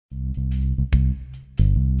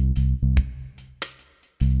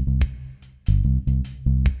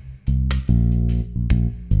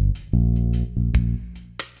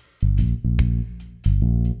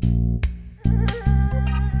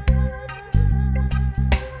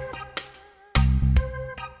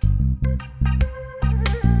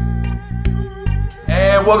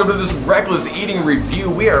Welcome to this Wreckless eating review.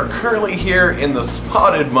 We are currently here in the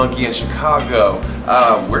Spotted Monkey in Chicago.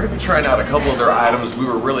 We're going to be trying out a couple of their items. We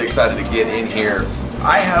were really excited to get in here.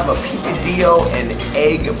 I have a picadillo and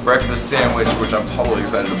egg breakfast sandwich, which I'm totally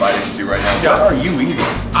excited to bite into right now. Yeah. What are you eating?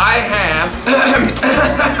 I have...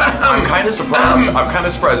 I'm kind of surprised. I'm kind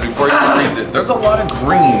of surprised before he reads it. There's a lot of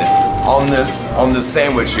green on this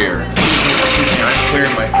sandwich here. Excuse me, I'm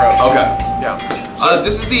clearing my throat. Okay. Yeah.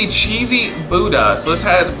 This is the cheesy Buddha. So this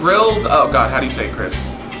has grilled, oh God, how do you say it, Chris?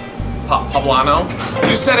 Poblano?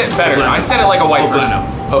 You said it better. I said it like a white person.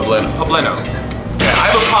 Poblano. Poblano. Yeah, I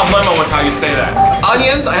have a problema with how you say that.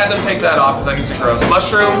 Onions, I had them take that off because onions are gross.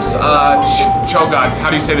 Mushrooms, oh God, how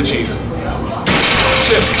do you say the cheese?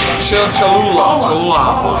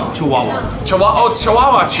 Cholula. Chihuahua. Oh, it's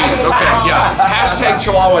Chihuahua cheese. Okay, yeah. Hashtag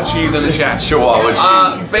Chihuahua cheese in the chat. Chihuahua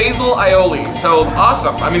cheese. Basil aioli. So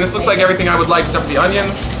awesome. I mean, this looks like everything I would like except for the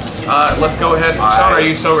onions. Let's go ahead. Sean, are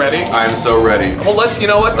you so ready? I am so ready. Well, you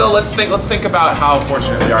know what though? Let's think about how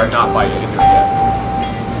fortunate we are not biting into it yet.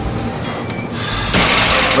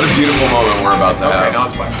 What a beautiful moment we're about to have. Okay, now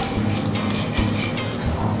it's biting.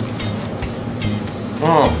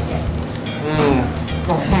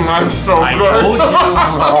 That's so good.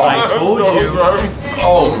 I told you.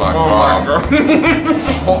 Oh my God.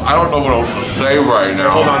 I don't know what else to say right now.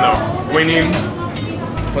 Hold on though. We need.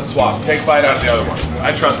 Let's swap. Take a bite out of the other one.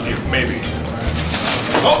 I trust you. Maybe.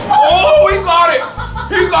 Oh, he got it.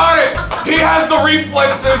 He got it. He has the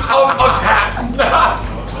reflexes of a cat.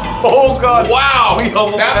 Oh God. Wow.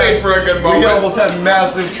 That made for a good moment. We almost had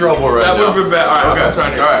massive trouble right now. That would have been bad. All right. Okay. I'm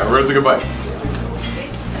trying to. All right. We're gonna take a bite.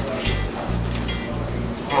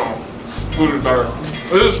 Buddha's better.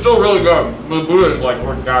 This is still really good. The Buddha is like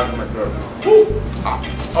orgasmic good.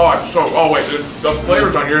 Oh, it's so. Oh wait, the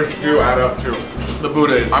flavors on yours do add up too. The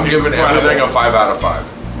Buddha is. I'm giving everything a 5 out of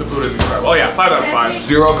 5. The Buddha is incredible. Oh yeah, 5 out of 5.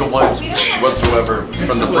 Zero complaints whatsoever.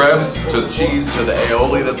 From the bread to the cheese to the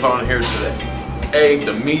aioli that's on here to the egg,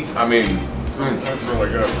 the meat. I mean, That's really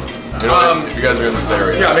good. you know, if you guys are in this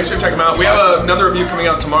area. Yeah, make sure to check them out. We have another review coming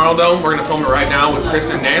out tomorrow though. We're gonna film it right now with Chris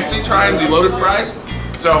and Nancy trying the loaded fries.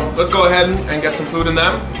 So let's go ahead and get some food in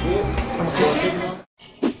them. I'm gonna see you soon.